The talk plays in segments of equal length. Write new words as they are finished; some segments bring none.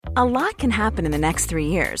A lot can happen in the next 3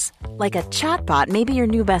 years. Like a chatbot may be your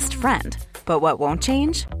new best friend. But what won't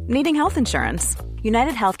change? Needing health insurance.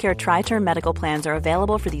 United Healthcare Tri-Term Medical Plans are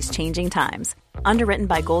available for these changing times. Underwritten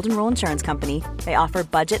by Golden Rule Insurance Company, they offer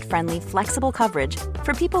budget-friendly, flexible coverage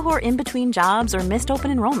for people who are in between jobs or missed open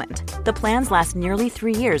enrollment. The plans last nearly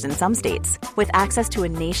 3 years in some states, with access to a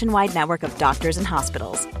nationwide network of doctors and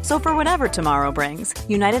hospitals. So for whatever tomorrow brings,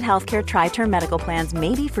 United Healthcare Tri-Term Medical Plans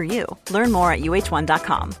may be for you. Learn more at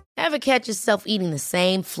uh1.com. Ever catch yourself eating the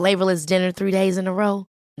same flavorless dinner 3 days in a row?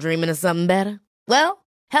 Dreaming of something better? Well,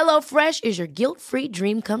 HelloFresh is your guilt-free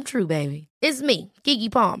dream come true, baby. It's me,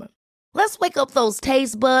 Keke Palmer. Let's wake up those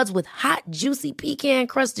taste buds with hot, juicy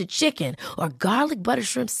pecan-crusted chicken or garlic butter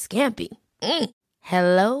shrimp scampi.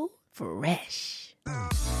 Hello Fresh.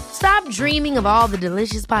 Stop dreaming of all the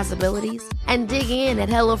delicious possibilities and dig in at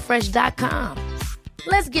HelloFresh.com.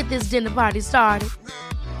 Let's get this dinner party started.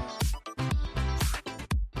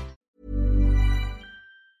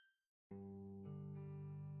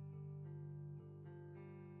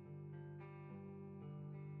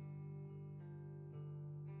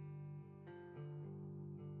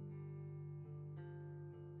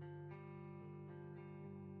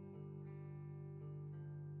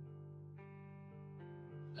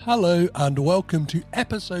 Hello and welcome to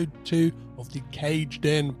episode 2 of the Caged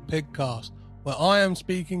In Pigcast, where I am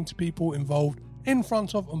speaking to people involved in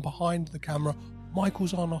front of and behind the camera, Michael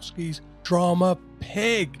Zarnowski's drama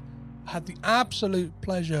Pig. I had the absolute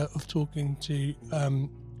pleasure of talking to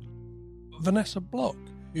Vanessa Block,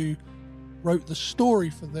 who wrote the story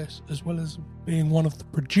for this, as well as being one of the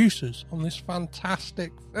producers on this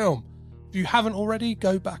fantastic film. If you haven't already,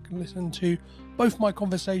 go back and listen to both my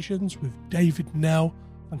conversations with David Nell,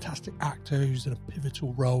 fantastic actor who's in a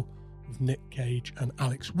pivotal role with Nick Cage and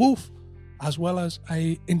Alex Wolff, as well as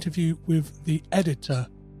an interview with the editor,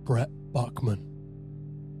 Brett Buckman.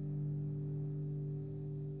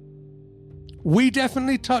 We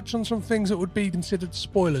definitely touch on some things that would be considered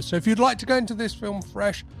spoilers, so if you'd like to go into this film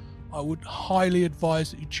fresh, I would highly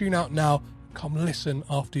advise that you tune out now and come listen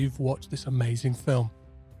after you've watched this amazing film.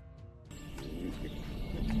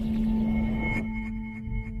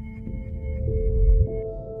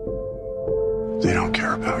 They don't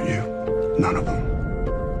care about you. None of them.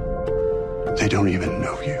 They don't even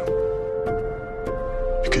know you.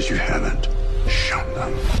 Because you haven't shown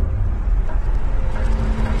them.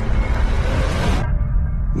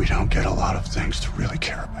 We don't get a lot of things to really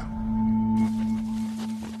care about.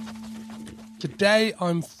 Today,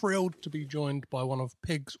 I'm thrilled to be joined by one of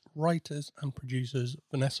Pig's writers and producers,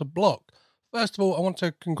 Vanessa Block. First of all, I want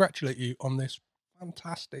to congratulate you on this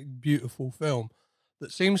fantastic, beautiful film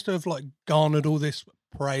that seems to have garnered all this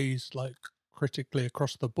praise critically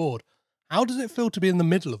across the board. How does it feel to be in the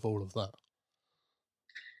middle of all of that?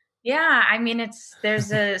 Yeah, I mean,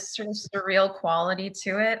 there's a sort of surreal quality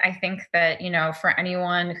to it. I think that, for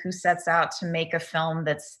anyone who sets out to make a film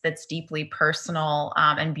that's deeply personal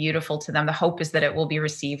and beautiful to them, the hope is that it will be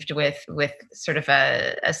received with sort of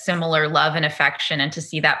a similar love and affection. And to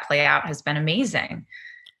see that play out has been amazing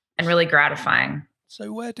and really gratifying.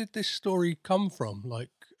 So where did this story come from? Where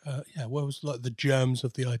was the germs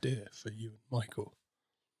of the idea for you and Michael?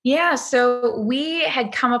 Yeah, so we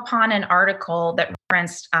had come upon an article that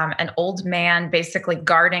referenced an old man basically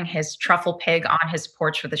guarding his truffle pig on his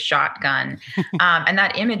porch with a shotgun. And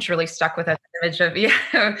that image really stuck with us, the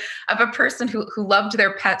image of a person who loved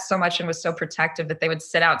their pet so much and was so protective that they would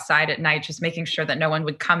sit outside at night just making sure that no one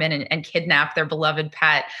would come in and kidnap their beloved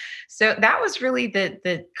pet. So that was really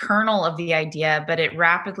the kernel of the idea, but it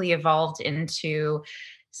rapidly evolved into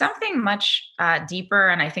something much deeper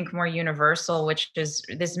and I think more universal, which is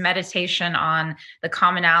this meditation on the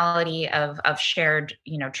commonality of shared,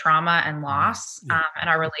 trauma and loss, and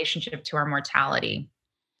our relationship to our mortality.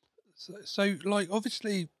 So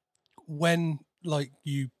obviously, when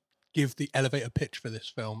you give the elevator pitch for this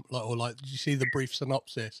film, did you see the brief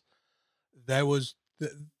synopsis?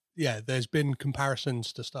 There's been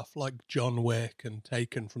comparisons to stuff like John Wick and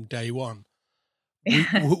Taken from day one.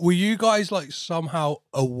 Were you guys somehow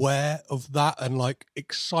aware of that and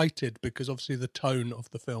excited, because obviously the tone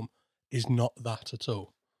of the film is not that at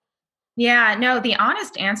all? Yeah, no, the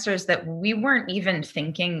honest answer is that we weren't even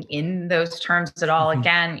thinking in those terms at all. Mm-hmm.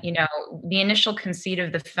 Again, the initial conceit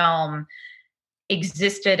of the film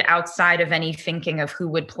existed outside of any thinking of who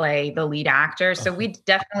would play the lead actor. So we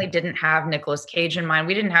definitely didn't have Nicolas Cage in mind.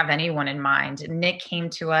 We didn't have anyone in mind. Nick came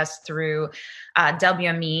to us through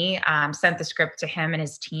WME, sent the script to him and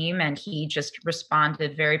his team, and he just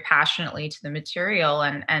responded very passionately to the material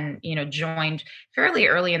and joined fairly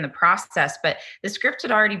early in the process. But the script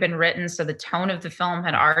had already been written, so the tone of the film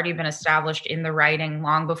had already been established in the writing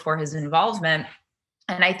long before his involvement.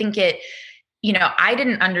 And I think I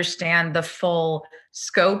didn't understand the full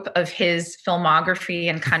scope of his filmography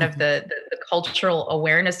and kind of the cultural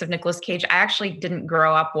awareness of Nicolas Cage. I actually didn't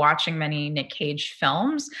grow up watching many Nick Cage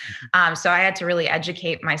films. So I had to really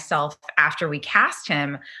educate myself after we cast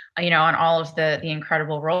him, on all of the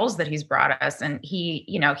incredible roles that he's brought us. And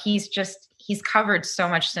he's covered so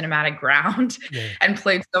much cinematic ground and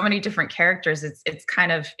played so many different characters.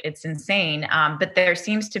 It's insane. But there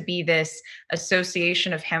seems to be this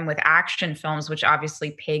association of him with action films, which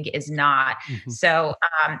obviously Pig is not. So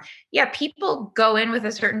people go in with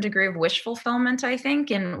a certain degree of wish fulfillment, I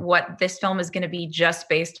think, in what this film is going to be just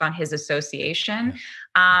based on his association.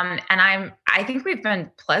 And I think we've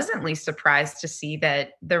been pleasantly surprised to see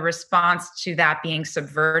that the response to that being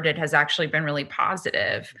subverted has actually been really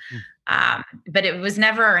positive. But it was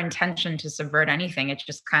never our intention to subvert anything. It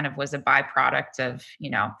just kind of was a byproduct of,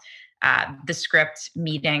 the script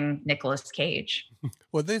meeting Nicolas Cage.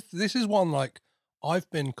 Well, this is one like I've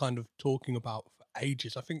been kind of talking about for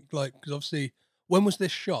ages. I think like, because obviously, when was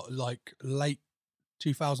this shot? Like late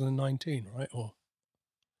 2019, right? Or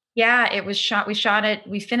Yeah, it was shot.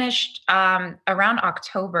 We finished around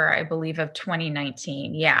October, I believe, of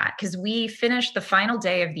 2019. Yeah, because we finished the final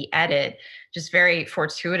day of the edit, just very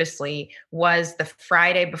fortuitously, was the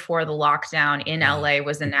Friday before the lockdown in LA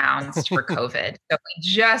was announced for COVID. So we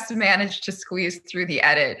just managed to squeeze through the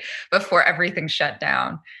edit before everything shut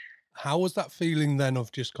down. how was that feeling then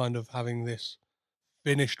of just kind of having this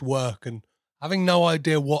finished work and having no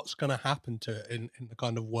idea what's going to happen to it in the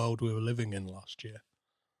kind of world we were living in last year?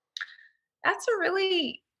 That's a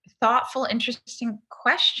really thoughtful, interesting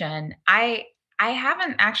question. I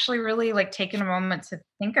haven't actually really taken a moment to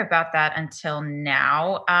think about that until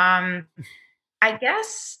now. I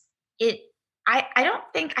guess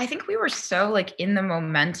I think we were so in the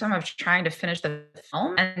momentum of trying to finish the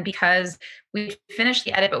film, and because we finished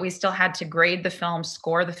the edit, but we still had to grade the film,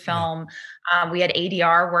 score the film. We had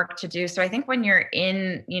ADR work to do. So I think when you're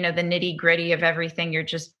in, the nitty gritty of everything,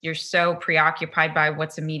 you're so preoccupied by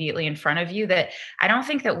what's immediately in front of you that I don't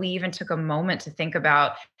think that we even took a moment to think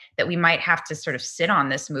about that we might have to sort of sit on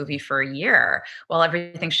this movie for a year while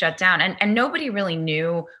everything shut down. And nobody really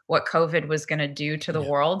knew what COVID was going to do to the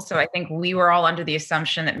world. So I think we were all under the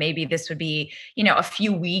assumption that maybe this would be, a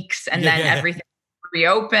few weeks and then everything would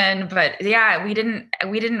reopen. But we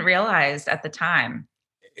didn't realize at the time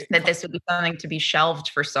that this would be something to be shelved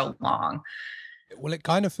for so long. Well, it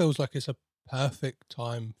kind of feels like it's a perfect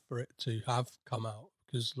time for it to have come out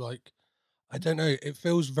because, I don't know, it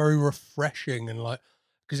feels very refreshing and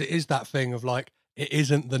because it is that thing of it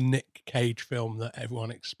isn't the Nick Cage film that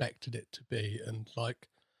everyone expected it to be, and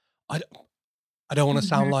I don't want to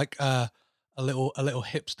sound like a little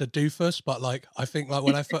hipster doofus, but I think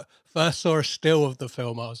when I first saw a still of the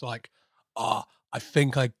film, I was like, I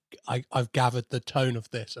think I've gathered the tone of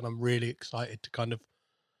this, and I'm really excited to kind of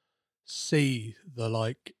see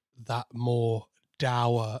the that more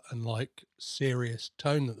dour and serious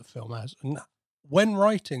tone that the film has. And when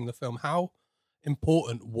writing the film, how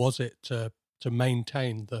important was it to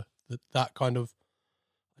maintain that kind of,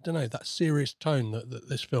 I don't know, that serious tone that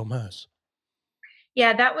this film has?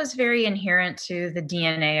 Yeah, that was very inherent to the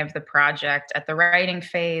DNA of the project at the writing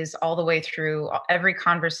phase, all the way through every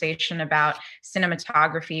conversation about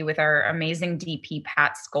cinematography with our amazing DP,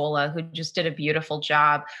 Pat Scola, who just did a beautiful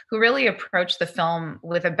job, who really approached the film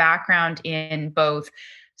with a background in both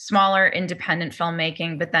smaller independent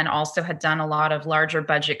filmmaking, but then also had done a lot of larger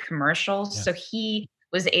budget commercials. Yeah. So he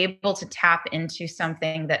was able to tap into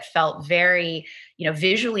something that felt very,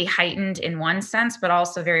 visually heightened in one sense, but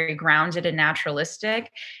also very grounded and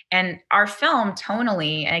naturalistic. And our film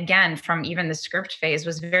tonally, and again, from even the script phase,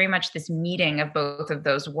 was very much this meeting of both of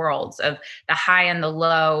those worlds, of the high and the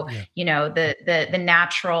low, the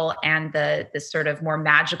natural and the sort of more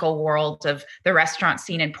magical world of the restaurant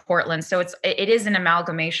scene in Portland. So it is an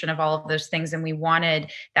amalgamation of all of those things. And we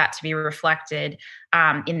wanted that to be reflected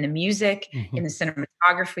in the music, in the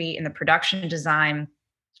cinematography, in the production design.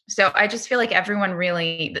 So I just feel like everyone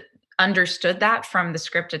really understood that from the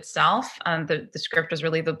script itself. The script was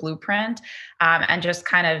really the blueprint, and just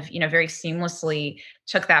kind of, very seamlessly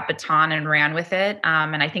took that baton and ran with it.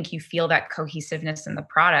 And I think you feel that cohesiveness in the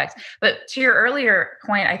product. But to your earlier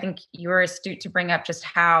point, I think you were astute to bring up just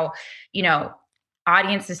how,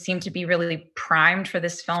 audiences seem to be really primed for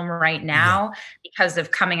this film right now because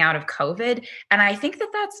of coming out of COVID. And I think that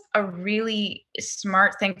that's a really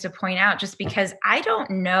smart thing to point out, just because I don't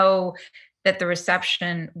know that the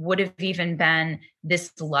reception would have even been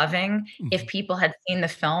this loving if people had seen the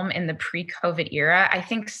film in the pre-COVID era. I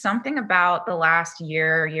think something about the last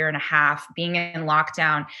year and a half being in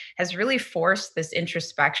lockdown has really forced this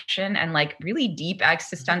introspection and like really deep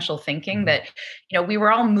existential thinking that, we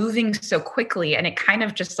were all moving so quickly, and it kind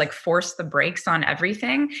of just like forced the brakes on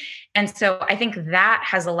everything. And so I think that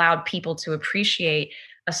has allowed people to appreciate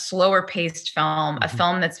a slower paced film, a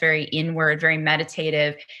film that's very inward, very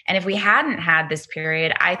meditative. And if we hadn't had this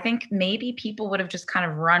period, I think maybe people would have just kind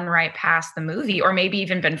of run right past the movie, or maybe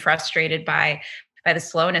even been frustrated by the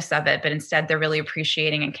slowness of it. But instead, they're really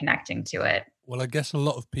appreciating and connecting to it. Well, I guess a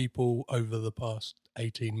lot of people over the past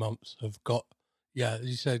 18 months have got, as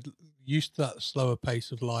you said, used to that slower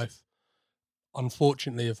pace of life.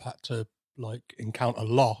 Unfortunately, have had to like encounter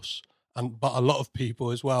loss, but a lot of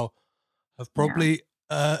people as well have probably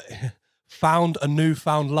found a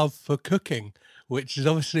newfound love for cooking, which is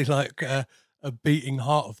obviously like a beating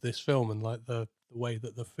heart of this film, and like the way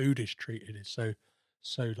that the food is treated is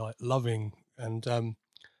so like loving. And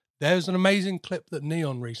there's an amazing clip that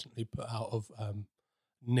Neon recently put out of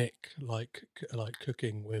Nick like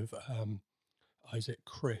cooking with Isaac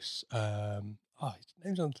Chris. His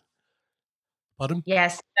name's on. Pardon?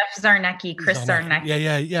 Yes, Chef Zarnecki, Chris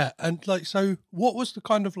Zarnecki. Yeah. And like, so what was the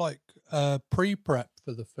kind of like pre-prep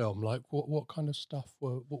for the film? Like what kind of stuff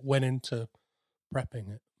went into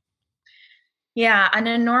prepping it? Yeah, an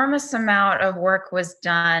enormous amount of work was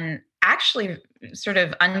done, actually sort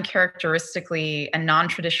of uncharacteristically and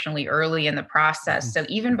non-traditionally early in the process. So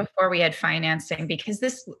even before we had financing, because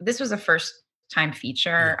this was a first time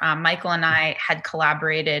feature. Michael and I had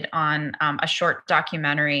collaborated on a short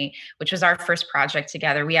documentary, which was our first project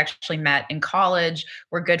together. We actually met in college,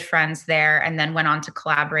 we're good friends there, and then went on to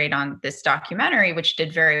collaborate on this documentary, which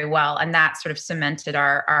did very well. And that sort of cemented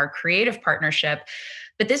our creative partnership.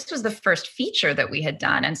 But this was the first feature that we had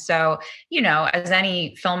done. And so, as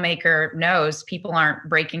any filmmaker knows, people aren't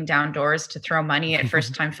breaking down doors to throw money at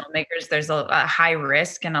first-time filmmakers. There's a high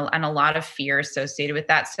risk and a lot of fear associated with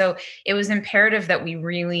that. So it was imperative that we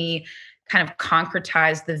really kind of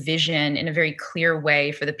concretize the vision in a very clear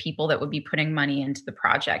way for the people that would be putting money into the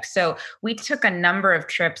project. So we took a number of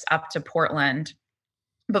trips up to Portland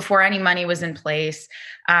before any money was in place,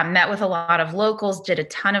 met with a lot of locals, did a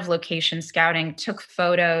ton of location scouting, took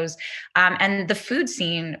photos. And the food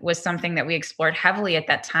scene was something that we explored heavily at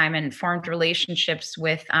that time, and formed relationships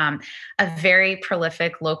with a very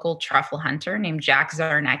prolific local truffle hunter named Jack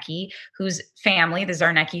Zarnecki, whose family, the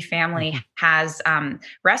Zarnecki family, has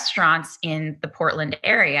restaurants in the Portland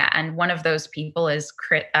area. And one of those people is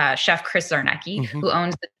Chef Chris Zarnecki, who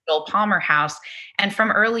owns the Joel Palmer House. And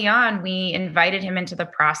from early on, we invited him into the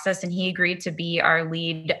process, and he agreed to be our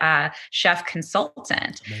lead chef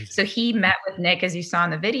consultant. Amazing. So he met with Nick, as you saw in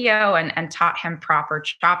the video, and taught him proper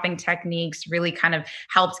chopping techniques, really kind of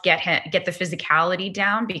helped get the physicality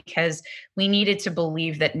down, because we needed to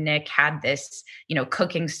believe that Nick had this,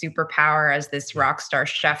 cooking superpower as this rock star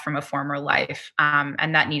chef from a former life.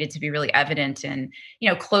 And that needed to be really evident in,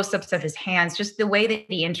 close-ups of his hands, just the way that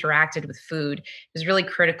he interacted with food. It was really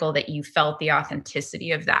critical that you felt the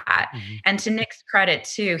authenticity of that. And to Nick's credit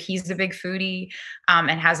too, he's a big foodie,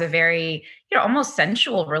 and has a very, almost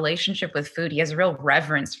sensual relationship with food. He has a real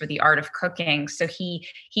reverence for the art of cooking. So he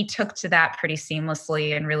took to that pretty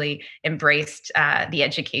seamlessly and really embraced the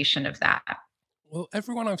education of that. Well,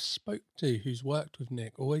 everyone I've spoke to who's worked with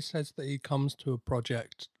Nick always says that he comes to a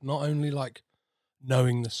project not only like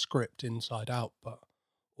knowing the script inside out, but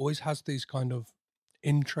always has these kind of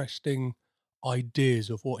interesting ideas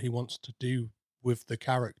of what he wants to do with the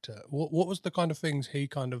character. What was the kind of things he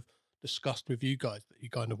kind of discussed with you guys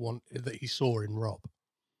that that he saw in Rob?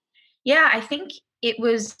 Yeah, I think it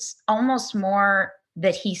was almost more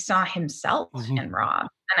that he saw himself in Rob.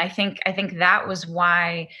 And I think that was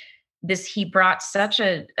why he brought such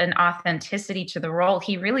an authenticity to the role.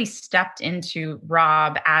 He really stepped into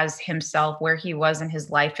Rob as himself, where he was in his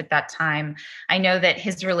life at that time. I know that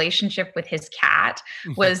his relationship with his cat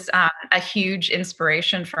was a huge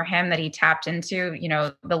inspiration for him, that he tapped into,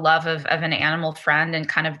 the love of an animal friend and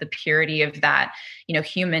kind of the purity of that,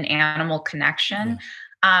 human animal connection.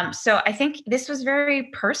 So I think this was very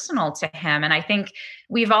personal to him. And I think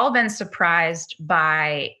we've all been surprised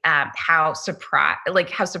by how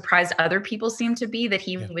surprised other people seem to be that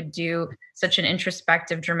he would do such an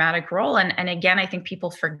introspective, dramatic role. And again, I think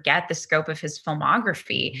people forget the scope of his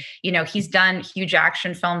filmography. You know, he's done huge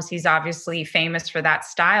action films. He's obviously famous for that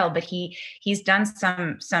style, but he's done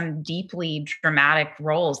some deeply dramatic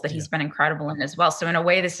roles that he's been incredible in as well. So in a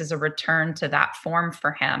way, this is a return to that form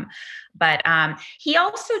for him. But he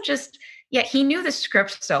also just, he knew the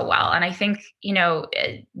script so well. And I think,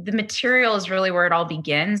 the material is really where it all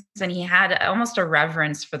begins. And he had almost a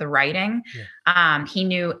reverence for the writing. He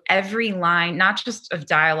knew every line, not just of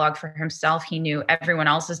dialogue for himself, he knew everyone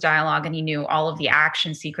else's dialogue, and he knew all of the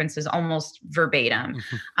action sequences almost verbatim,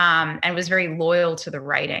 and was very loyal to the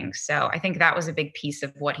writing. So I think that was a big piece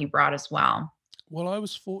of what he brought as well. Well, I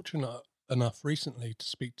was fortunate enough recently to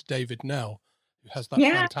speak to David Nell, who has that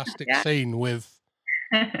fantastic scene with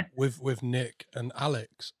Nick and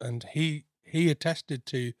Alex, and he attested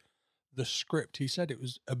to the script. He said it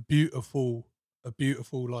was a beautifully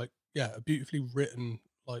written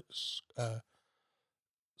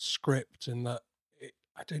script, and that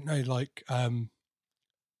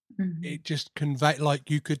it just conveyed, like,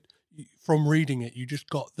 you could, from reading it, you just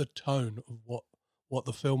got the tone of what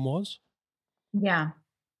the film was.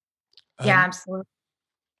 Absolutely.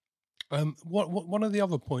 One of the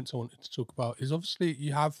other points I wanted to talk about is, obviously,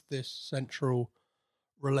 you have this central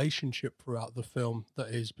relationship throughout the film that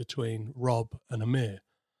is between Rob and Amir.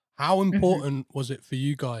 How important was it for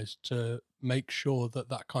you guys to make sure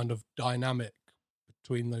that kind of dynamic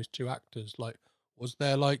between those two actors, like, was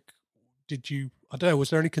there, like, was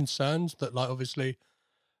there any concerns that, like, obviously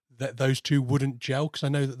that those two wouldn't gel? Because I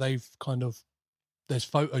know that they've there's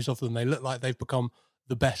photos of them, they look like they've become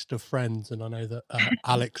the best of friends, and I know that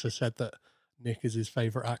Alex has said that Nick is his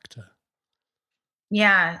favorite actor.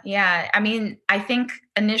 I mean, I think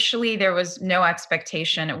initially there was no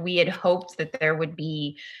expectation. We had hoped that there would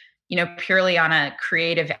be, purely on a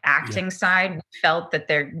creative acting side, we felt that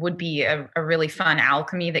there would be a really fun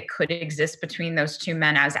alchemy that could exist between those two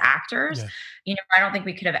men as actors. I don't think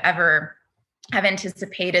we could have ever have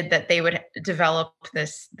anticipated that they would develop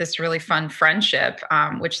this really fun friendship,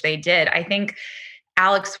 which they did. I think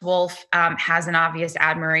Alex Wolff has an obvious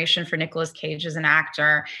admiration for Nicolas Cage as an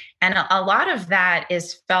actor. And a lot of that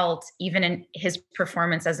is felt even in his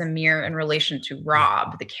performance as Amir in relation to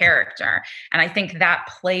Rob, the character. And I think that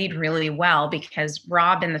played really well, because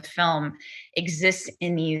Rob in the film exists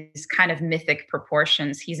in these kind of mythic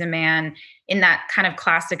proportions. He's a man in that kind of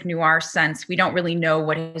classic noir sense. We don't really know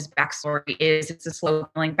what his backstory is. It's a slow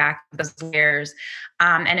pulling back of those layers.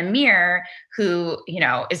 And Amir, who,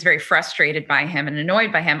 is very frustrated by him and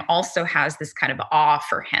annoyed by him, also has this kind of awe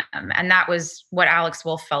for him. And that was what Alex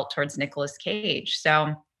Wolff felt towards Nicolas Cage.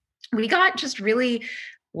 So we got just really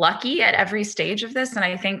lucky at every stage of this. And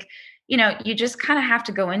I think, you just kind of have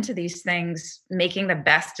to go into these things making the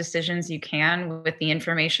best decisions you can with the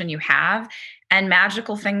information you have, and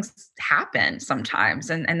magical things happen sometimes.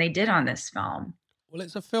 And they did on this film. Well,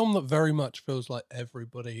 it's a film that very much feels like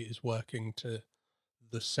everybody is working to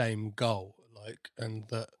the same goal, and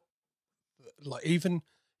that, even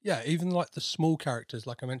like the small characters,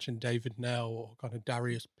 like I mentioned, David Nell, or kind of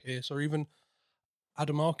Darius Pierce, or even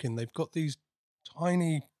Adam Arkin, they've got these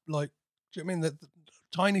tiny, do you know what I mean? The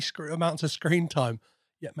tiny amounts of screen time,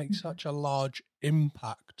 yet make such a large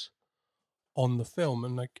impact on the film.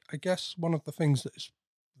 And I guess one of the things that's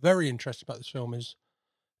very interesting about this film is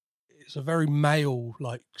it's a very male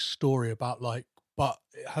story about but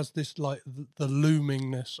it has this the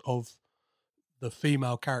loomingness of the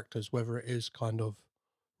female characters, whether it is kind of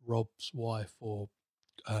Rob's wife, or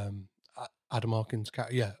Adam Arkin's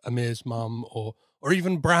character, Amir's mum, or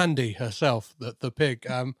even Brandy herself, the pig.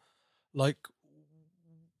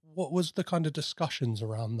 What was the kind of discussions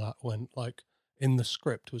around that when, in the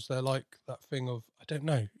script? Was there that thing of, I don't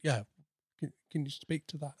know, can you speak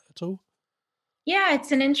to that at all? Yeah,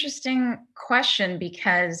 it's an interesting question,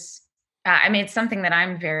 because it's something that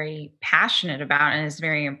I'm very passionate about and is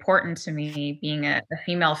very important to me, being a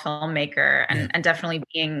female filmmaker, and definitely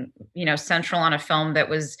being, central on a film that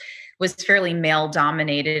was fairly male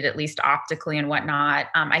dominated, at least optically and whatnot.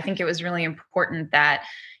 I think it was really important that,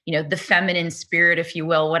 the feminine spirit, if you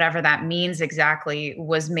will, whatever that means exactly,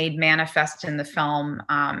 was made manifest in the film,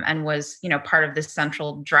 and was, part of the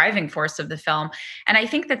central driving force of the film. And I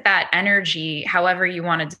think that energy, however you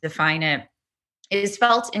want to define it, is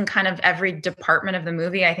felt in kind of every department of the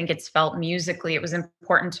movie. I think it's felt musically. It was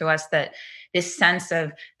important to us that this sense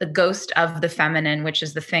of the ghost of the feminine, which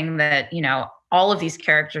is the thing that, all of these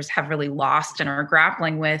characters have really lost and are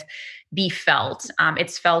grappling with, be felt.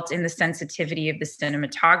 It's felt in the sensitivity of the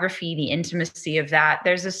cinematography, the intimacy of that.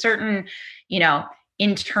 There's a certain,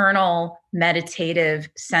 internal, meditative,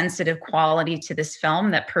 sensitive quality to this film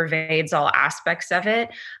that pervades all aspects of it.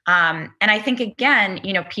 And I think, again,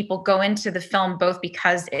 people go into the film both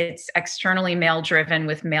because it's externally male driven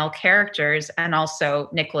with male characters, and also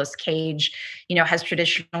Nicolas Cage, has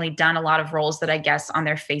traditionally done a lot of roles that I guess on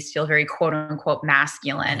their face feel very quote unquote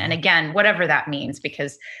masculine. And again, whatever that means,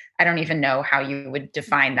 because I don't even know how you would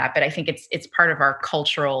define that, but I think it's part of our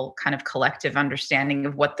cultural kind of collective understanding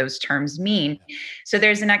of what those terms mean. So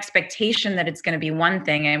there's an expectation that it's going to be one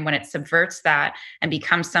thing, and when it subverts that and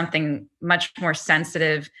becomes something much more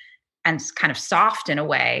sensitive and kind of soft in a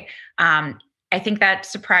way, I think that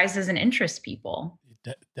surprises and interests people.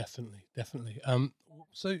 Definitely.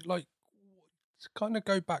 So like, to kind of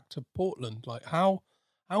go back to Portland, like how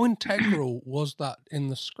integral was that in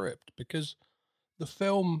the script? Because the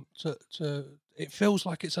film it feels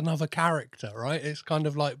like it's another character, right? It's kind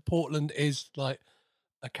of like Portland is like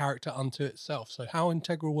a character unto itself. So how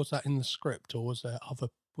integral was that in the script, or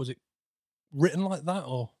was it written like that,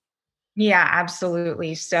 or? Yeah,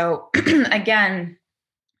 absolutely. So again,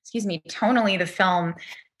 tonally, the film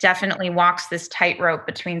definitely walks this tightrope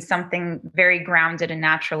between something very grounded and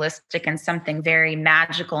naturalistic and something very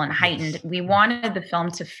magical and heightened. Yes. We wanted the film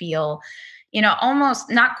to feel, almost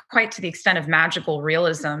not quite to the extent of magical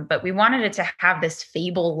realism, but we wanted it to have this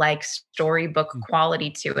fable-like storybook quality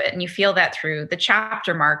to it. And you feel that through the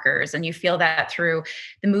chapter markers, and you feel that through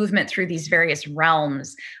the movement through these various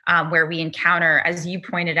realms, where we encounter, as you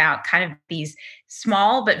pointed out, kind of these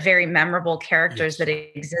small but very memorable characters that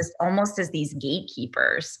exist almost as these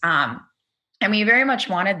gatekeepers. And we very much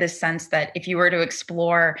wanted this sense that if you were to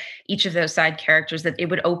explore each of those side characters, that it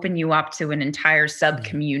would open you up to an entire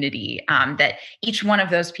sub-community, that each one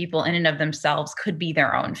of those people in and of themselves could be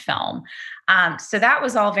their own film. So that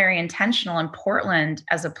was all very intentional. And Portland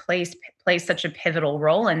as a place plays such a pivotal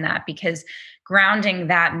role in that, because grounding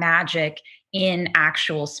that magic in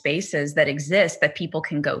actual spaces that exist that people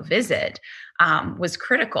can go visit was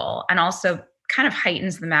critical, and also kind of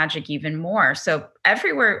heightens the magic even more. So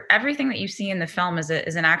everything that you see in the film is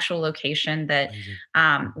an actual location that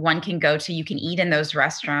one can go to. You can eat in those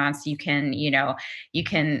restaurants. You can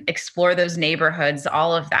explore those neighborhoods,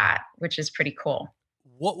 all of that, which is pretty cool.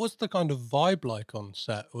 What was the kind of vibe like on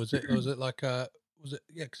set? Was it like because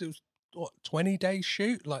it was 20-day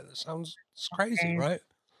shoot? Like, that sounds crazy, right?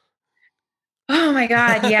 Oh my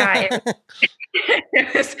God. Yeah.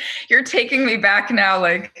 You're taking me back now,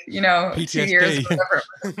 like, PTSD. 2 years,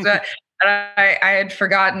 whatever. I had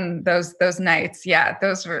forgotten those nights. Yeah,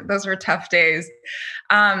 those were tough days.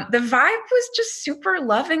 The vibe was just super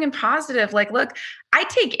loving and positive. Like, look, I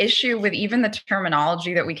take issue with even the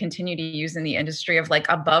terminology that we continue to use in the industry of like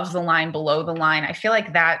above the line, below the line. I feel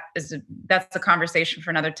like that's a conversation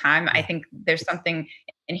for another time. I think there's something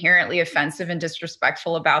inherently offensive and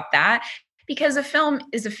disrespectful about that, because a film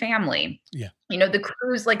is a family. Yeah. The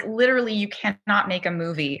crews, like, literally you cannot make a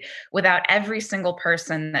movie without every single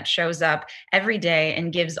person that shows up every day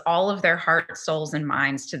and gives all of their heart, souls, and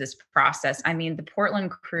minds to this process. I mean, the Portland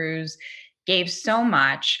crews gave so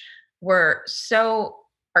much, were so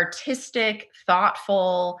artistic,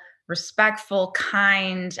 thoughtful, respectful,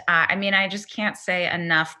 kind. I just can't say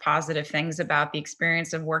enough positive things about the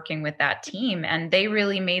experience of working with that team. And they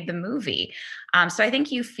really made the movie. So I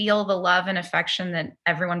think you feel the love and affection that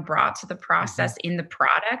everyone brought to the process in the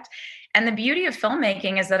product. And the beauty of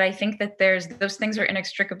filmmaking is that I think that those things are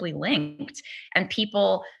inextricably linked, and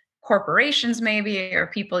corporations maybe, or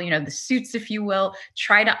people, the suits, if you will,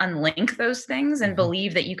 try to unlink those things and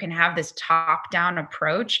believe that you can have this top-down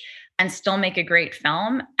approach and still make a great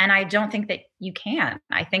film. And I don't think that you can.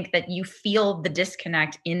 I think that you feel the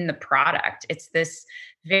disconnect in the product. It's this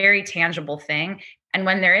very tangible thing. And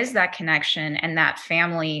when there is that connection and that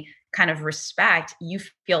family kind of respect, you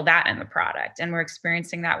feel that in the product. And we're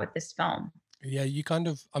experiencing that with this film. Yeah,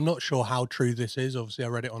 I'm not sure how true this is. Obviously, I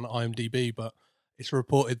read it on IMDb, but it's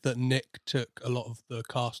reported that Nick took a lot of the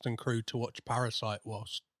cast and crew to watch Parasite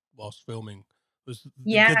whilst filming. Did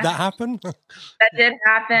that happen? That did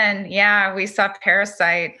happen. Yeah, we saw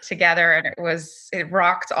Parasite together, and it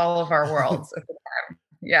rocked all of our worlds at the time.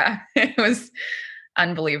 Yeah, it was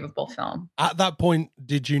unbelievable film. At that point,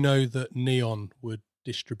 did you know that Neon would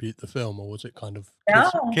distribute the film, or was it kind of No.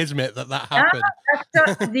 kismet that Yeah,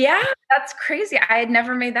 happened? yeah, that's crazy. I had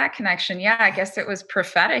never made that connection. Yeah, I guess it was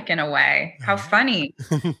prophetic in a way. How funny.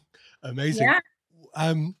 Amazing.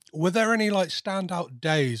 Were there any like standout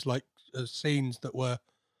days, like scenes that were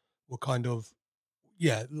kind of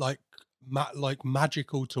like like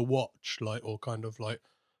magical to watch, like, or kind of like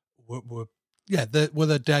were were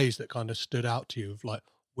there days that kind of stood out to you of like,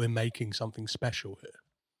 we're making something special here?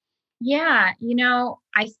 Yeah,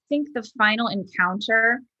 I think the final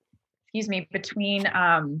encounter, excuse me, between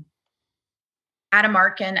Adam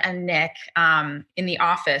Arkin and Nick in the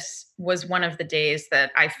office was one of the days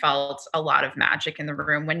that I felt a lot of magic in the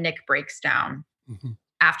room when Nick breaks down Mhm.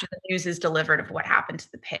 after the news is delivered of what happened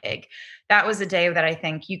to the pig. That was a day that I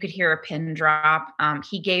think you could hear a pin drop.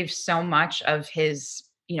 He gave so much of his,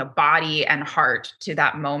 body and heart to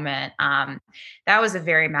that moment. That was a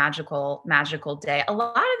very magical day. A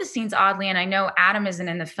lot of the scenes, oddly, and I know Adam isn't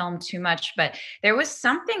in the film too much, but there was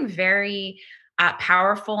something very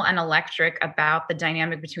powerful and electric about the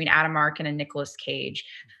dynamic between Adam Arkin and Nicolas Cage.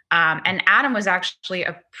 And Adam was actually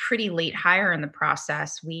a pretty late hire in the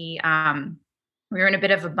process. We were in a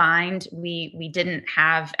bit of a bind. We didn't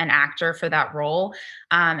have an actor for that role.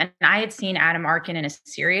 And I had seen Adam Arkin in A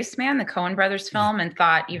Serious Man, the Coen brothers film, and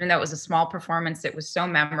thought, even though it was a small performance, it was so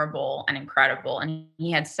memorable and incredible. And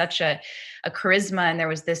he had such a charisma, and there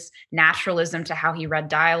was this naturalism to how he read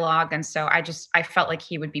dialogue. And so I felt like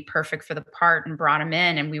he would be perfect for the part, and brought him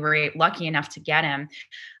in, and we were lucky enough to get him.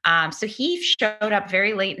 So he showed up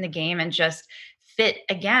very late in the game and just fit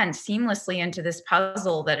again seamlessly into this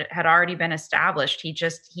puzzle that had already been established.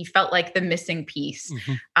 He felt like the missing piece.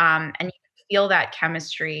 Mhm. And you could feel that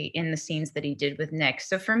chemistry in the scenes that he did with Nick.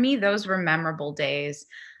 So for me, those were memorable days.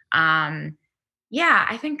 I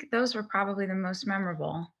think those were probably the most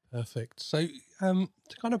memorable. Perfect. So, to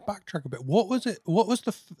kind of backtrack a bit, what was it? What was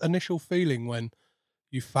the initial feeling when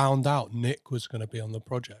you found out Nick was going to be on the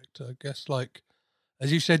project? I guess, like,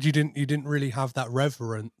 as you said, you didn't really have that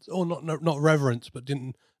reverence, or not reverence, but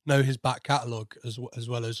didn't know his back catalogue as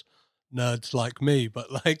well as nerds like me.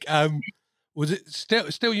 But like, was it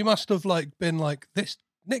still you must have like been like, this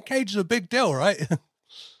Nick Cage is a big deal, right?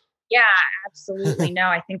 Yeah, absolutely. No,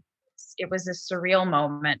 I think it was a surreal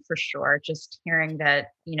moment for sure. Just hearing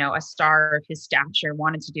that, a star of his stature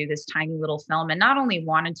wanted to do this tiny little film, and not only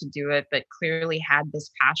wanted to do it, but clearly had this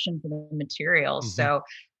passion for the material. Mhm. So,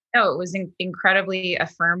 no, it was incredibly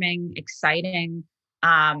affirming, exciting.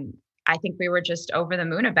 I think we were just over the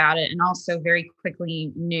moon about it, and also very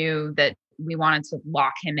quickly knew that we wanted to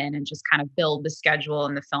lock him in and just kind of build the schedule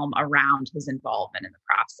and the film around his involvement in the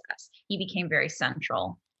process. He became very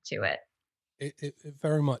central to it. It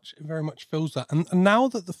very much feels that, and now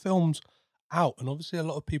that the film's out, and obviously a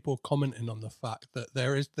lot of people are commenting on the fact that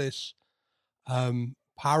there is this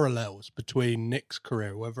parallels between Nick's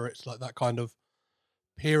career, whether it's like that kind of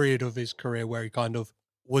period of his career where he kind of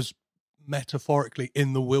was metaphorically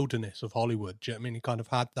in the wilderness of Hollywood. Do you know what I mean? He kind of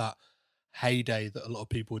had that heyday that a lot of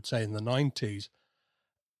people would say in the 90s.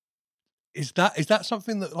 Is that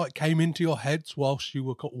something that like came into your heads whilst you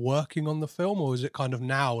were working on the film, or is it kind of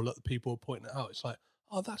now that people are pointing it out? It's like,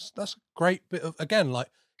 oh, that's a great bit of, again, like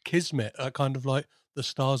kismet, kind of like the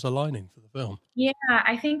stars aligning for the film. Yeah,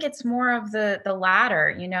 I think it's more of the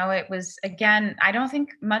latter. It was, again, I don't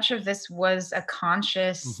think much of this was a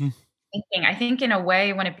conscious Hmm. thinking. I think in a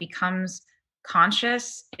way, when it becomes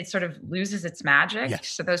conscious, it sort of loses its magic. Yes.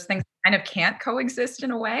 So those things kind of can't coexist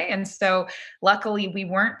in a way. And so luckily we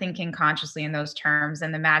weren't thinking consciously in those terms,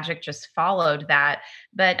 and the magic just followed that.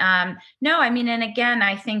 But no, I mean, and again,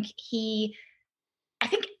 I think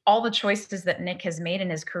all the choices that Nick has made in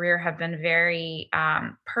his career have been very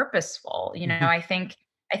purposeful. Mhm. I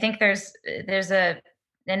think there's an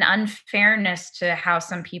unfairness to how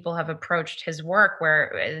some people have approached his work,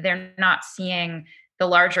 where they're not seeing the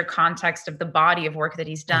larger context of the body of work that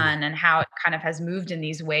he's Oh, yeah. done and how it kind of has moved in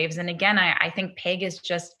these waves. And again, I think Pig is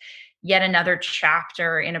just yet another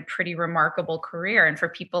chapter in a pretty remarkable career. And for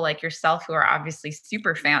people like yourself, who are obviously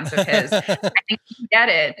super fans of his, I think you get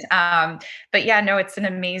it. But yeah, no, it's an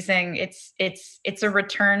amazing, it's a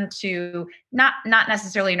return to not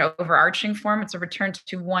necessarily an overarching form. It's a return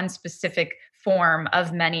to one specific form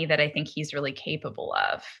of many that I think he's really capable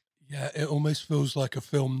of. Yeah, it almost feels like a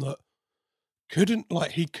film that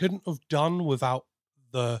he couldn't have done without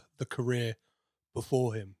the career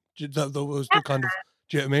before him. That was the kind of,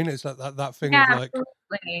 do you know what I mean? It's that thing of Yeah, like,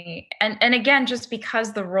 absolutely. And again, just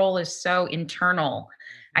because the role is so internal,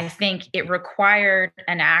 I think it required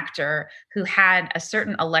an actor who had a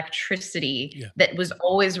certain electricity that was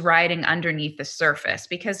always riding underneath the surface.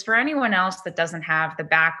 Because for anyone else that doesn't have the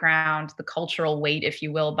background, the cultural weight, if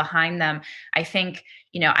you will, behind them, I think,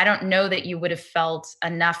 I don't know that you would have felt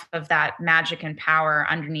enough of that magic and power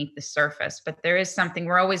underneath the surface. But there is something,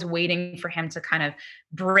 we're always waiting for him to kind of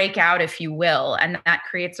break out, if you will. And that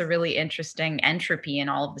creates a really interesting entropy in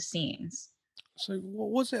all of the scenes. So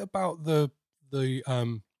what was it about the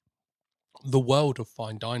world of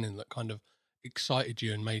fine dining that kind of excited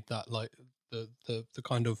you and made that like the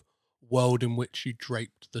kind of world in which you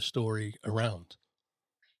draped the story around?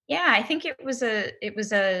 Yeah, I think it was a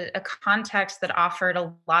context that offered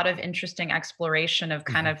a lot of interesting exploration of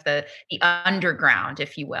kind of the underground,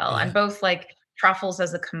 if you will, and both like truffles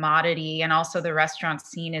as a commodity and also the restaurant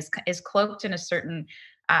scene is cloaked in a certain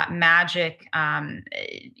magic.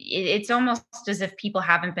 It's almost as if people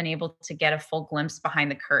haven't been able to get a full glimpse behind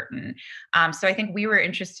the curtain. So I think we were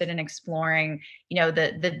interested in exploring,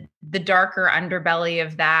 the darker underbelly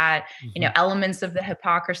of that, elements of the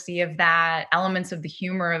hypocrisy of that, elements of the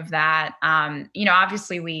humor of that.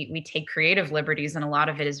 Obviously we take creative liberties, and a lot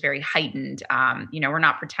of it is very heightened. We're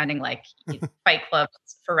not pretending like Fight Clubs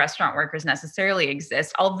for restaurant workers necessarily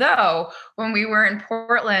exist. Although when we were in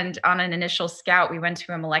Portland on an initial scout, we went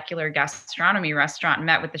to a molecular gastronomy restaurant and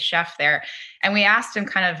met with the chef there. And we asked him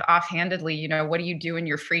kind of offhandedly, what do you do in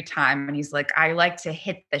your free time? And he's like, I like to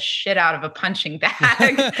hit the shit out of a punching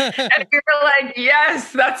bag. And we were like,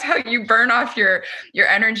 yes, that's how you burn off your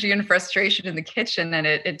energy and frustration in the kitchen. And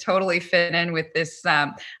it totally fit in with this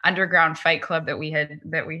underground fight club that we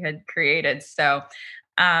had created. So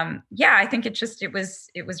I think it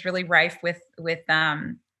was really rife with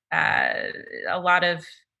a lot of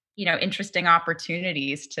interesting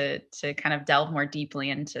opportunities to kind of delve more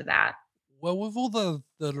deeply into that. Well, with all the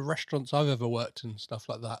restaurants I've ever worked in and stuff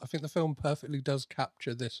like that, I think the film perfectly does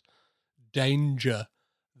capture this danger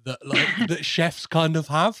that that chefs kind of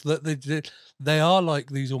have, that they are like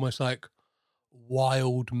these almost like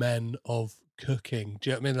wild men of cooking. Do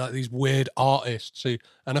you know what I mean? Like these weird artists who,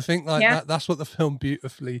 and I think that's what the film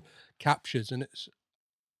beautifully captures. And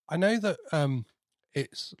I know that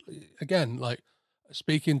it's again like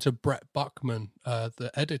speaking to Brett Buckman, the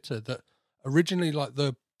editor, that originally like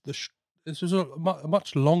this was a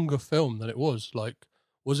much longer film than it was. Like,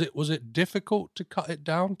 was it difficult to cut it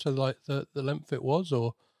down to like the length it was,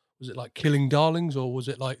 or was it like Killing Darlings, or was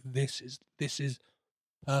it like this is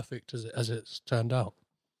perfect as it's turned out?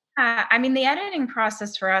 The editing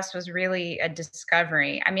process for us was really a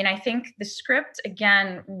discovery. I think the script,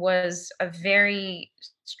 again, was a very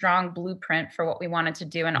strong blueprint for what we wanted to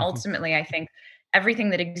do. And ultimately, I think everything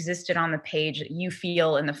that existed on the page you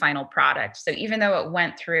feel in the final product. So even though it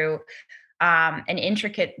went through an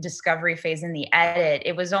intricate discovery phase in the edit,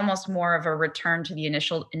 it was almost more of a return to the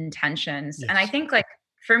initial intentions. Yes. And I think, like,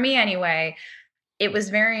 for me anyway, it was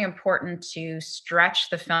very important to stretch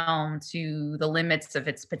the film to the limits of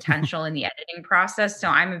its potential in the editing process. So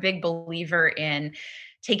I'm a big believer in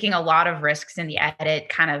taking a lot of risks in the edit,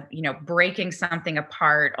 kind of, breaking something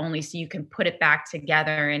apart only so you can put it back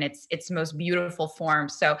together in its most beautiful form.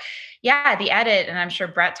 So the edit, and I'm sure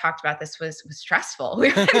Brett talked about this, was stressful.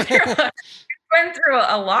 We went through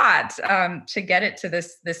a lot to get it to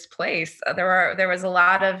this place. There was a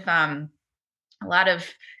lot of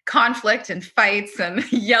conflict and fights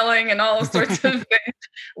and yelling and all sorts of things,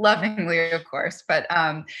 lovingly, of course. But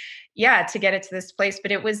to get it to this place.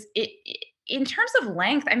 But it was in terms of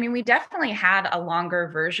length, we definitely had a longer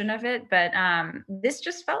version of it, but this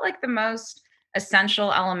just felt like the most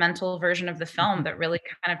essential, elemental version of the film that really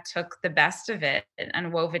kind of took the best of it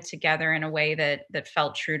and wove it together in a way that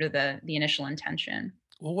felt true to the initial intention.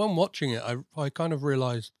 Well, when watching it, I kind of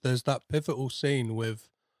realized there's that pivotal scene with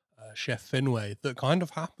Chef Finway that kind of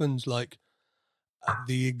happens like at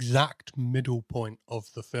the exact middle point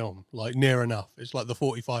of the film, like near enough. It's like the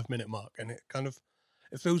 45-minute mark, and it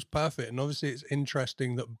feels perfect. And obviously it's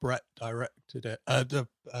interesting that Brett directed it,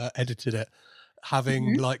 edited it,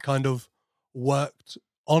 having like kind of worked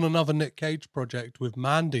on another Nick Cage project with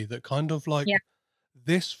Mandy, that kind of like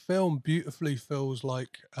this film beautifully feels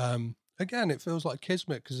like, again, it feels like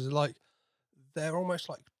kismet, because it's like they're almost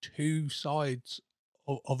like two sides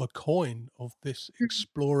of a coin of this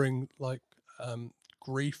exploring like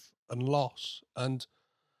grief and loss. And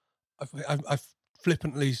I've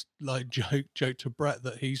flippantly like joke to Brett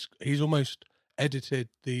that he's almost edited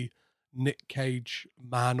the Nick Cage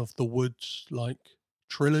Man of the Woods like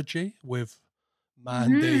trilogy with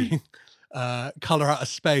Mandy, Color Out of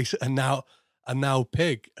Space, and now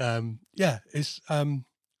Pig. It's it's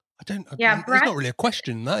not really a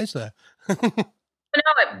question, that is there?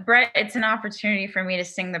 No, Brett, it's an opportunity for me to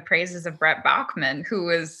sing the praises of Brett Bachman, who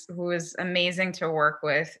was amazing to work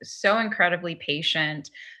with, so incredibly patient,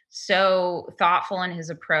 so thoughtful in his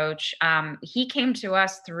approach. He came to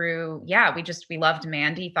us through, yeah, we loved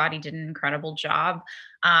Mandy, thought he did an incredible job.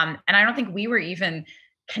 And I don't think we were even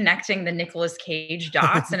connecting the Nicolas Cage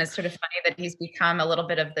dots. And it's sort of funny that he's become a little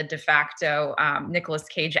bit of the de facto Nicolas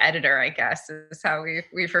Cage editor, I guess, is how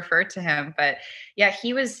we've referred to him. But yeah,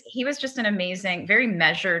 he was just an amazing, very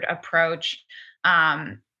measured approach.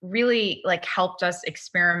 Really like helped us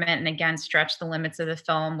experiment and again stretch the limits of the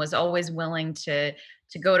film. Was always willing to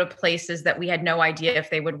go to places that we had no idea if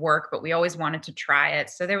they would work, but we always wanted to try it.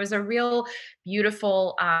 So there was a real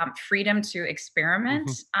beautiful freedom to experiment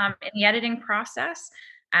in the editing process.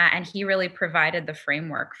 And he really provided the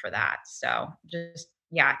framework for that. So just,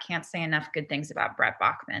 yeah, can't say enough good things about Brett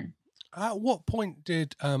Bachman. At what point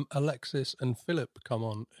did Alexis and Philip come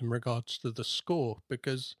on in regards to the score?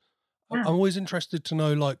 Because I'm always interested to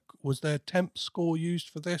know, like, was there temp score used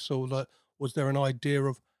for this, or like, was there an idea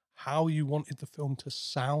of how you wanted the film to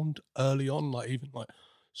sound early on, like even like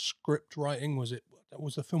script writing? Was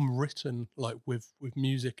the film written like with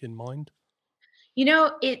music in mind? You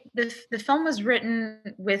know, the film was written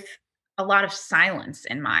with a lot of silence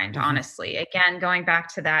in mind, Hmm. honestly. Again, going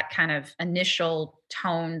back to that kind of initial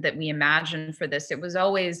tone that we imagined for this, it was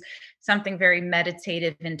always something very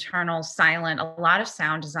meditative, internal, silent, a lot of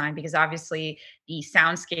sound design, because obviously the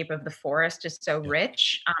soundscape of the forest is so Yeah.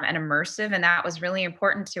 rich and immersive. And that was really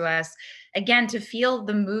important to us, again, to feel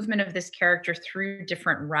the movement of this character through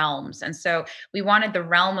different realms. And so we wanted the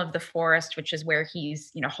realm of the forest, which is where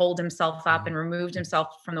he's, holed himself up Mhm. and removed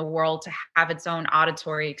himself from the world, to have its own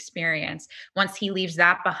auditory experience. Once he leaves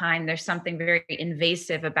that behind, there's something very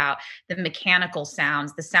invasive about the mechanical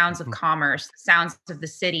sounds, the sounds of Mhm. commerce, the sounds of the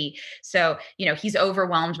city. So, he's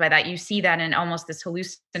overwhelmed by that. You see that in almost this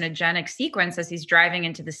hallucinogenic sequence as he's driving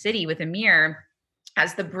into the city with Amir,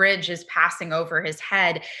 as the bridge is passing over his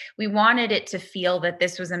head. We wanted it to feel that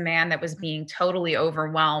this was a man that was being totally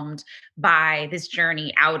overwhelmed by this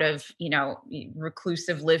journey out of,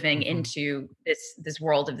 reclusive living Mhm. into this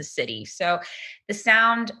world of the city. So the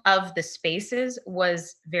sound of the spaces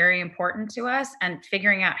was very important to us, and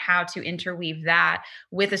figuring out how to interweave that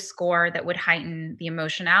with a score that would heighten the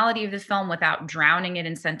emotionality of the film without drowning it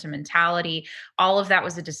in sentimentality. All of that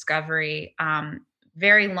was a discovery.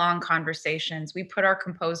 Very long conversations. We put our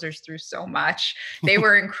composers through so much. They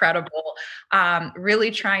were incredible.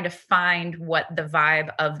 Really trying to find what the vibe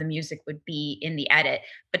of the music would be in the edit.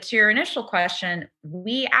 But to your initial question,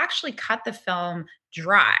 we actually cut the film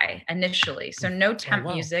dry initially. So no Oh temp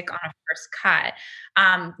wow. music on a first cut.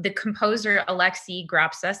 The composer, Alexei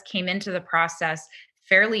Grapsas, came into the process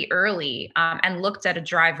fairly early and looked at a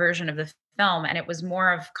dry version of the film, and it was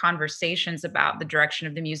more of conversations about the direction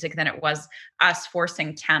of the music than it was us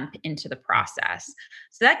forcing temp into the process.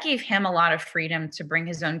 So that gave him a lot of freedom to bring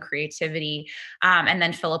his own creativity. And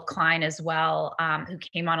then Philip Klein as well, who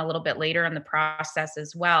came on a little bit later in the process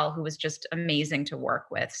as well, who was just amazing to work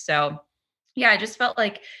with. So yeah, I just felt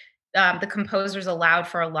like the composers allowed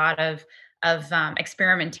for a lot of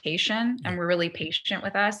experimentation, Yeah. and were really patient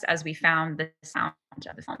with us as we found the sound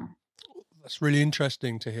of the film. That's really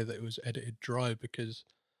interesting to hear that it was edited dry, because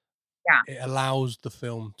Yeah. it allows the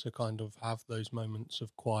film to kind of have those moments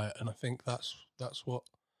of quiet, and I think that's what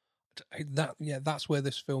that's where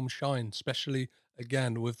this film shines, especially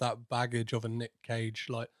again with that baggage of a Nick Cage.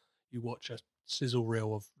 Like, you watch a sizzle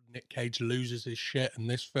reel of Nick Cage loses his shit, and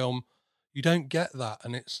this film, you don't get that,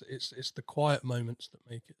 and it's the quiet moments that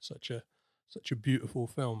make it such a beautiful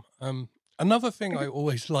film. Another thing I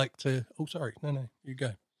always like to, oh sorry, no, you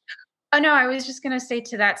go. Oh, no, I was just gonna say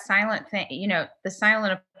to that silent thing, the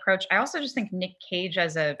silent approach. I also just think Nick Cage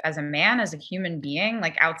as a man, as a human being,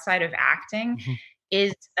 like outside of acting, Mhm.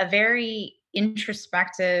 is a very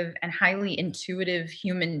introspective and highly intuitive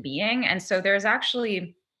human being. And so there's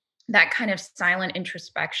actually that kind of silent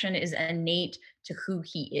introspection is innate to who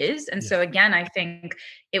he is. And Yeah. so again, I think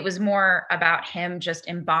it was more about him just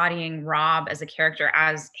embodying Rob as a character,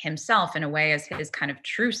 as himself in a way, as his kind of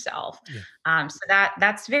true self. Yeah. So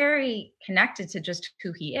that's very connected to just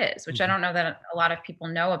who he is, which I Mhm. don't know that a lot of people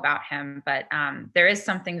know about him, but there is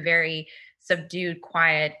something very subdued,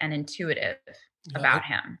 quiet, and intuitive Yeah, about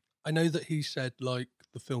him. I know that he said like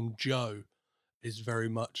the film Joe is very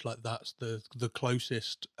much like that's the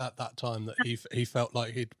closest at that time that he felt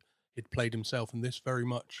like he'd played himself, and this very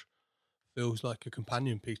much feels like a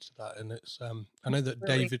companion piece to that. And it's I know that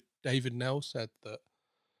Absolutely. David Nell said that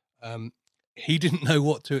um he didn't know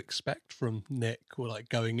what to expect from Nick, or like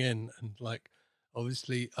going in, and like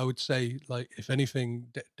obviously I would say like if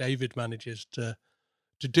anything David manages to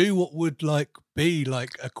to do what would like be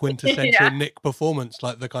like a quintessential Nick performance,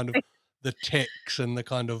 like the kind of the ticks and the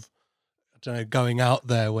kind of, I don't know, going out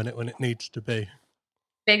there when it needs to be.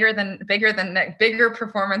 Bigger than Nick, bigger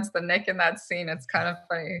performance than Nick in that scene. It's kind of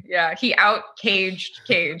funny. Yeah, he out caged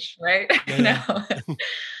Cage, right? Yeah.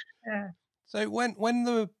 Yeah. So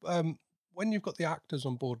when you've got the actors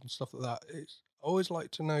on board and stuff like that, it's I always like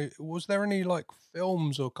to know, was there any like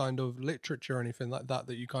films or kind of literature or anything like that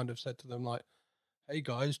that you kind of said to them like, hey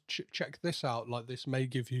guys, check this out, like this may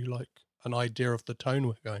give you like an idea of the tone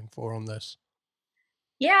we're going for on this?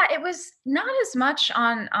 Yeah, it was not as much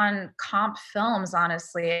on comp films,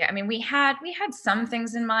 honestly. I mean, we had some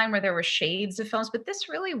things in mind where there were shades of films, but this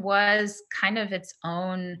really was kind of its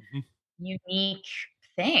own Mhm. unique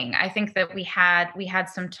thing. I think that we had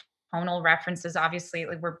some tonal references. Obviously,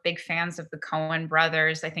 like we're big fans of the Coen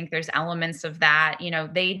brothers. I think there's elements of that. You know,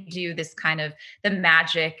 they do this kind of the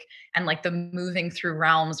magic and like the moving through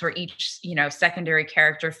realms where each, you know, secondary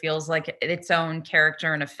character feels like its own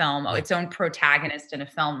character in a film, Yeah. its own protagonist in a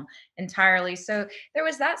film entirely. So there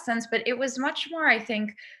was that sense, but it was much more, I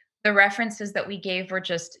think, the references that we gave were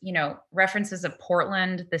just, you know, references of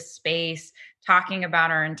Portland, the space, talking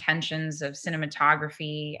about our intentions of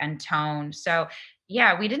cinematography and tone. So,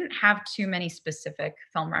 yeah, we didn't have too many specific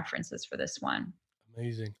film references for this one.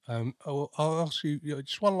 Amazing. I'll ask you,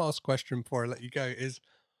 just one last question before I let you go. Is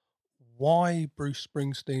why Bruce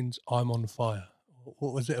Springsteen's "I'm on Fire"?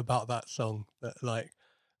 What was it about that song that like,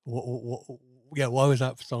 yeah, why was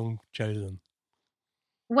that song chosen?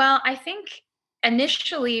 Well, I think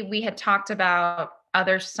initially we had talked about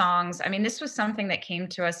other songs. I mean, this was something that came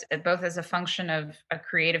to us both as a function of a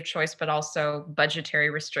creative choice, but also budgetary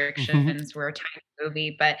Mhm. restrictions. We're a tiny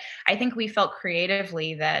movie, but I think we felt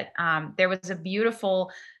creatively that there was a beautiful,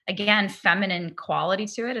 again, feminine quality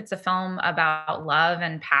to it. It's a film about love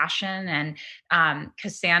and passion, and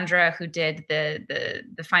Cassandra, who did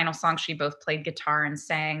the final song, she both played guitar and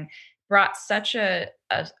sang, brought such a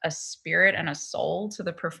spirit and a soul to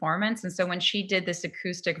the performance. And so when she did this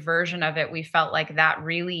acoustic version of it, we felt like that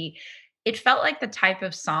really, it felt like the type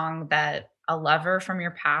of song that a lover from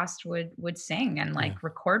your past would sing and Yeah. like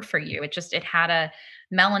record for you. It had a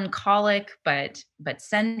melancholic but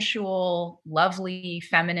sensual, lovely,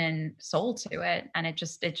 feminine soul to it. And it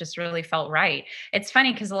just really felt right. It's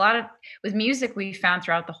funny because a lot of with music we found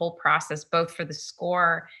throughout the whole process, both for the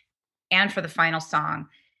score and for the final song,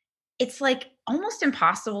 it's, like, almost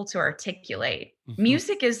impossible to articulate. Mhm.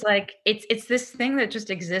 Music is like it's this thing that just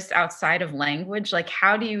exists outside of language, like,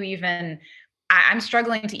 how do you even I'm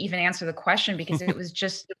struggling to even answer the question because it was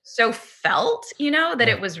just so felt, you know, that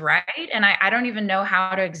Yeah. it was right, and I don't even know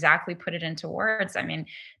how to exactly put it into words. I mean,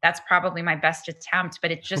 that's probably my best attempt, but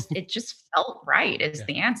it just felt right is Yeah.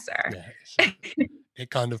 the answer. Yeah. It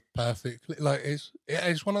kind of perfectly like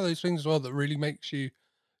it's one of those things as well that really makes you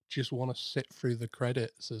just want to sit through the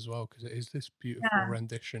credits as well because it is this beautiful Yeah.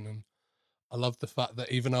 rendition. And I love the fact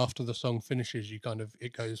that even after the song finishes, you kind of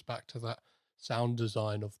it goes back to that sound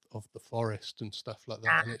design of the forest and stuff like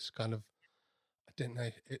that. And it's kind of, I don't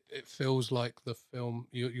know, it feels like the film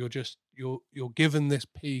you're just you're given this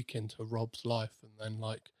peek into Rob's life, and then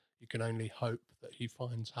like you can only hope that he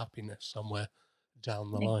finds happiness somewhere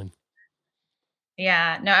down the Yeah. line.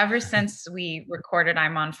 Yeah, no, ever since we recorded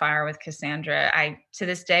I'm on Fire with Cassandra, I to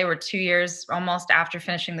this day, we're 2 years almost after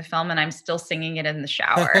finishing the film, and I'm still singing it in the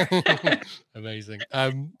shower. Amazing.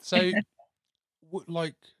 So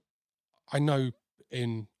like I know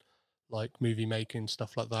in like movie making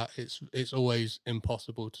stuff like that, it's always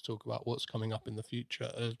impossible to talk about what's coming up in the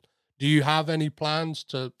future. Do you have any plans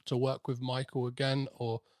to work with Michael again,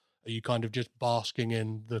 or are you kind of just basking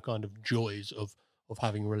in the kind of joys of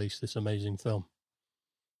having released this amazing film?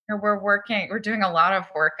 No, we're doing a lot of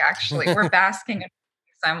work actually. We're basking in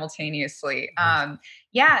simultaneously.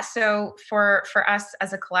 Yeah, so for us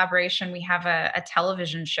as a collaboration, we have a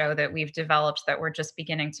television show that we've developed that we're just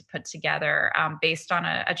beginning to put together, based on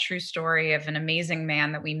a true story of an amazing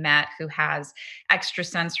man that we met who has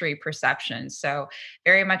extrasensory perception. So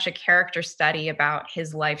very much a character study about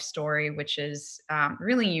his life story, which is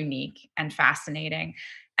really unique and fascinating.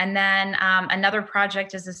 And then another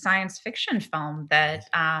project is a science fiction film that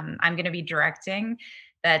I'm going to be directing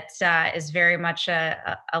that is very much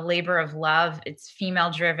a labor of love. It's female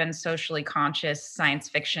driven, socially conscious science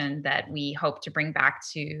fiction that we hope to bring back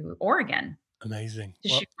to Oregon Amazing. to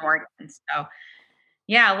Well, shoot in Oregon. So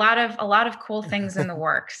yeah, a lot of cool things in the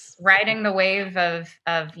works. Riding the wave of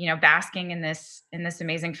you know basking in this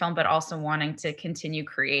amazing film, but also wanting to continue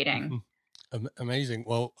creating. amazing.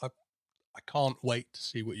 Well, I can't wait to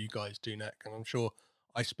see what you guys do next, and I'm sure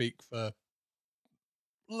I speak for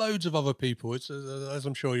loads of other people. It's as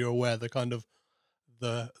I'm sure you're aware, the kind of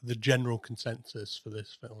the general consensus for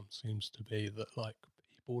this film seems to be that like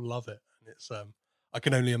people love it, and it's I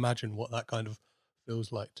can only imagine what that kind of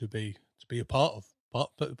feels like to be a part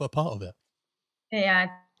of it. Yeah,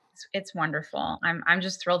 it's wonderful. I'm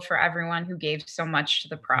just thrilled for everyone who gave so much to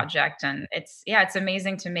the project, and it's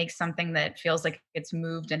amazing to make something that feels like it's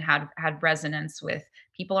moved and had resonance with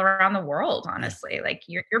people around the world. Honestly, like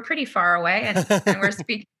you're pretty far away, and we're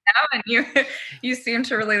speaking now, and you seem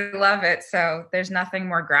to really love it. So there's nothing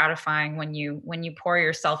more gratifying when you pour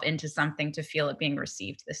yourself into something to feel it being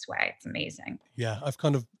received this way. It's amazing. Yeah, I've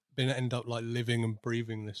kind of end up like living and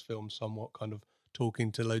breathing this film somewhat, kind of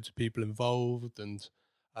talking to loads of people involved, and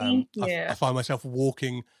Thank you. I find myself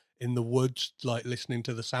walking in the woods, like listening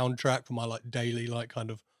to the soundtrack for my like daily like kind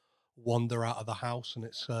of wander out of the house, and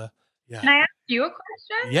it's yeah. Can I ask you a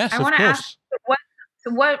question? Yes, I of want to course. ask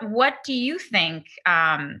what do you think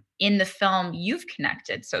in the film you've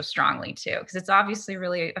connected so strongly to? Because it's obviously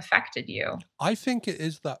really affected you. I think it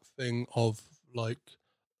is that thing of like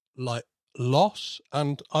loss,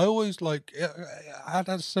 and I always like I had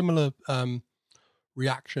a similar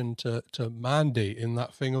reaction to Mandy in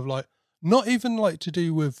that thing of like not even like to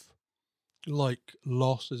do with like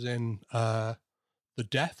loss as in the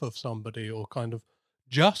death of somebody, or kind of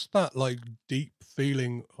just that like deep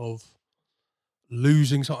feeling of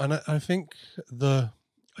losing something. And I think the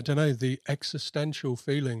existential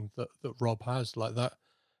feeling that Rob has, like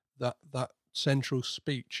that central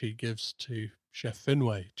speech he gives to Chef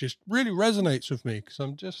Finway just really resonates with me, because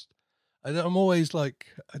I'm always like,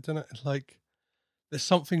 I don't know, like there's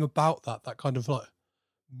something about that kind of like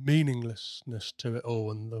meaninglessness to it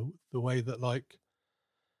all, and the way that like,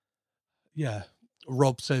 yeah,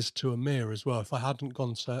 Rob says to Amir as well, if I hadn't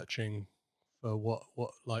gone searching for what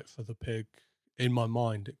like for the pig in my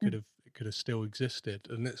mind, it could have still existed.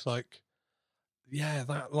 And it's like, yeah,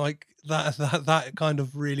 that like that kind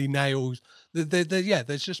of really nails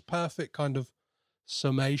there's just perfect kind of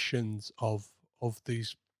summations of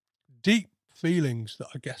these deep feelings that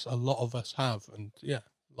I guess a lot of us have, and yeah,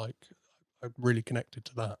 like I'm really connected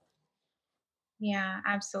to that. Yeah,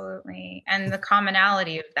 absolutely. And the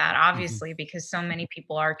commonality of that, obviously, because so many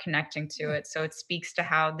people are connecting to it. So it speaks to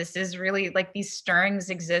how this is really like these stirrings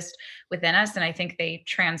exist within us. And I think they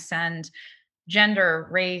transcend gender,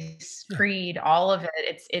 race, creed, all of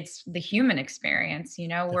it. It's the human experience.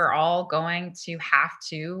 We're all going to have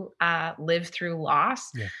to live through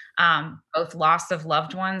loss, both loss of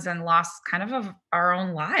loved ones and loss kind of our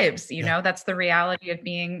own lives. That's the reality of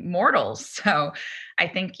being mortals. So I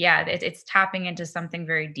think, it's tapping into something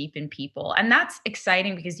very deep in people. And that's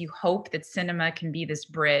exciting, because you hope that cinema can be this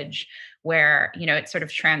bridge where, it sort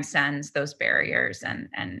of transcends those barriers and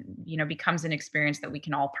becomes an experience that we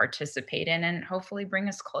can all participate in, and hopefully bring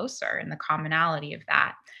us closer in the commonality of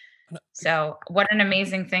that. So what an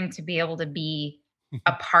amazing thing to be able to be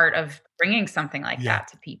a part of bringing something like that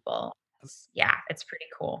to people. It's pretty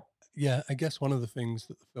cool. Yeah, I guess one of the things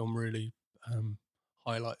that the film really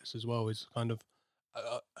highlights as well is kind of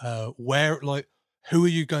where, like, who are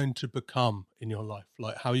you going to become in your life?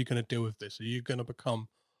 Like, how are you going to deal with this? Are you going to become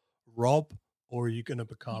Rob, or are you going to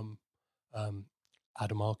become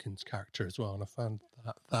Adam Arkin's character as well? And I found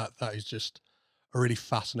that is just a really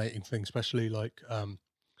fascinating thing, especially like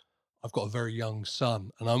I've got a very young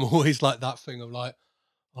son, and I'm always like that thing of like,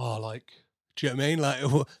 oh, like, do you know what I mean?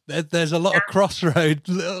 Like, there's a lot of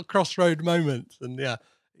little crossroad moments, and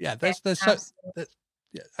there's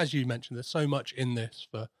as you mentioned, there's so much in this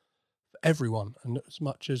for everyone, and as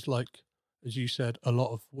much as like, as you said, a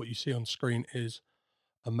lot of what you see on screen is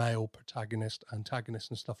a male protagonist, antagonist,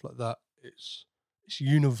 and stuff like that. It's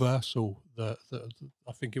universal. That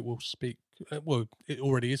I think it will speak. Well, it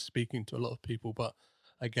already is speaking to a lot of people, but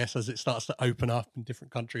I guess as it starts to open up in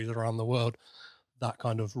different countries around the world, that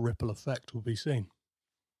kind of ripple effect will be seen.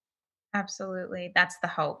 Absolutely, that's the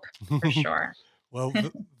hope for sure. Well,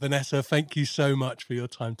 Vanessa, thank you so much for your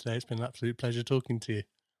time today. It's been an absolute pleasure talking to you.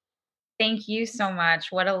 Thank you so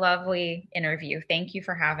much. What a lovely interview. Thank you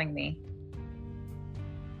for having me.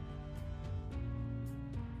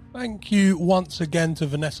 Thank you once again to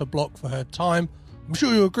Vanessa Block for her time. I'm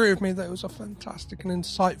sure you'll agree with me that it was a fantastic and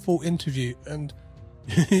insightful interview, and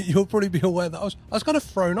you'll probably be aware that I was kind of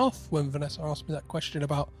thrown off when Vanessa asked me that question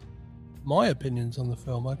about my opinions on the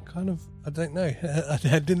film. I don't know. I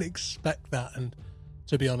didn't expect that, and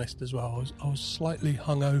to be honest as well, I was slightly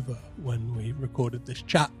hungover when we recorded this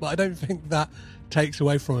chat, but I don't think that takes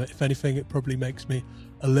away from it. If anything, it probably makes me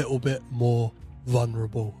a little bit more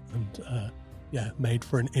vulnerable, and made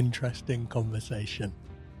for an interesting conversation.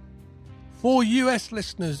 For US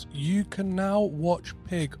listeners, you can now watch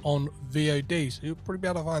Pig on VOD, so you'll probably be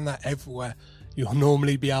able to find that everywhere you'll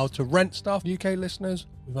normally be able to rent stuff. UK listeners,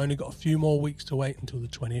 we've only got a few more weeks to wait until the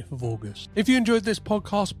 20th of August. If you enjoyed this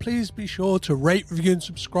podcast, please be sure to rate, review, and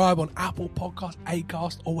subscribe on Apple Podcasts,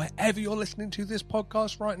 Acast, or wherever you're listening to this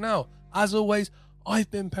podcast right now. As always, I've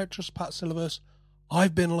been Petrus Patsilivus.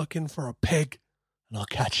 I've been looking for a pig, and I'll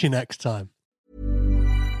catch you next time.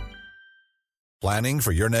 Planning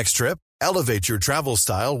for your next trip? Elevate your travel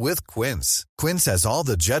style with Quince. Quince has all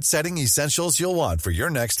the jet-setting essentials you'll want for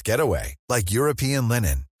your next getaway, like European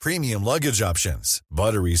linen, premium luggage options,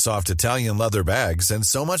 buttery soft Italian leather bags, and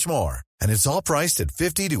so much more. And it's all priced at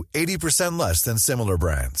 50 to 80% less than similar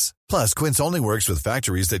brands. Plus, Quince only works with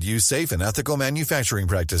factories that use safe and ethical manufacturing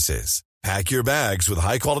practices. Pack your bags with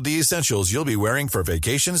high-quality essentials you'll be wearing for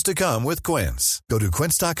vacations to come with Quince. Go to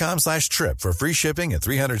quince.com/trip for free shipping and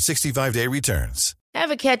 365-day returns.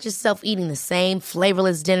 Ever catch yourself eating the same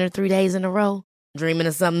flavorless dinner 3 days in a row? Dreaming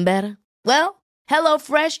of something better? Well,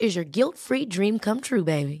 HelloFresh is your guilt-free dream come true,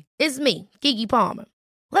 baby. It's me, Keke Palmer.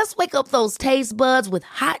 Let's wake up those taste buds with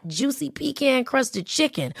hot, juicy pecan-crusted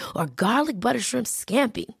chicken or garlic butter shrimp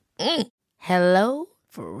scampi. Hello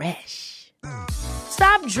Fresh.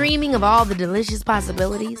 Stop dreaming of all the delicious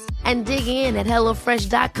possibilities and dig in at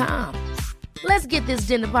HelloFresh.com. Let's get this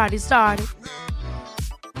dinner party started.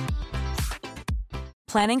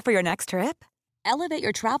 Planning for your next trip? Elevate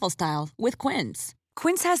your travel style with Quince.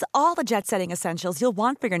 Quince has all the jet-setting essentials you'll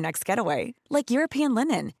want for your next getaway, like European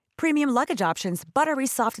linen, premium luggage options, buttery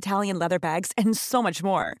soft Italian leather bags, and so much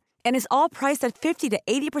more. And is all priced at 50 to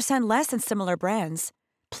 80% less than similar brands.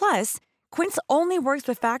 Plus, Quince only works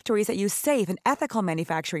with factories that use safe and ethical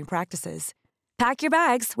manufacturing practices. Pack your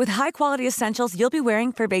bags with high-quality essentials you'll be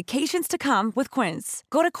wearing for vacations to come with Quince.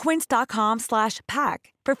 Go to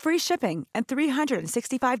quince.com/pack for free shipping and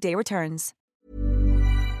 365-day returns.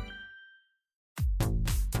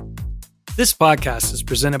 This podcast is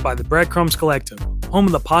presented by the Breadcrumbs Collective, home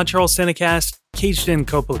of the Pod Charles Cinecast, Caged In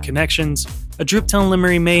Coppola Connections, A Driptown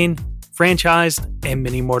Limerick, Maine, Franchised, and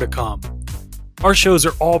many more to come. Our shows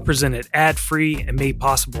are all presented ad-free and made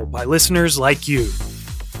possible by listeners like you.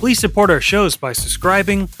 Please support our shows by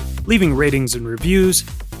subscribing, leaving ratings and reviews,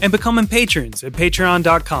 and becoming patrons at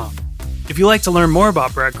patreon.com. If you'd like to learn more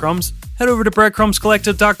about Breadcrumbs, head over to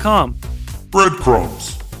breadcrumbscollective.com.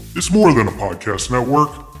 Breadcrumbs. It's more than a podcast network.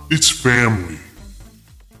 It's family.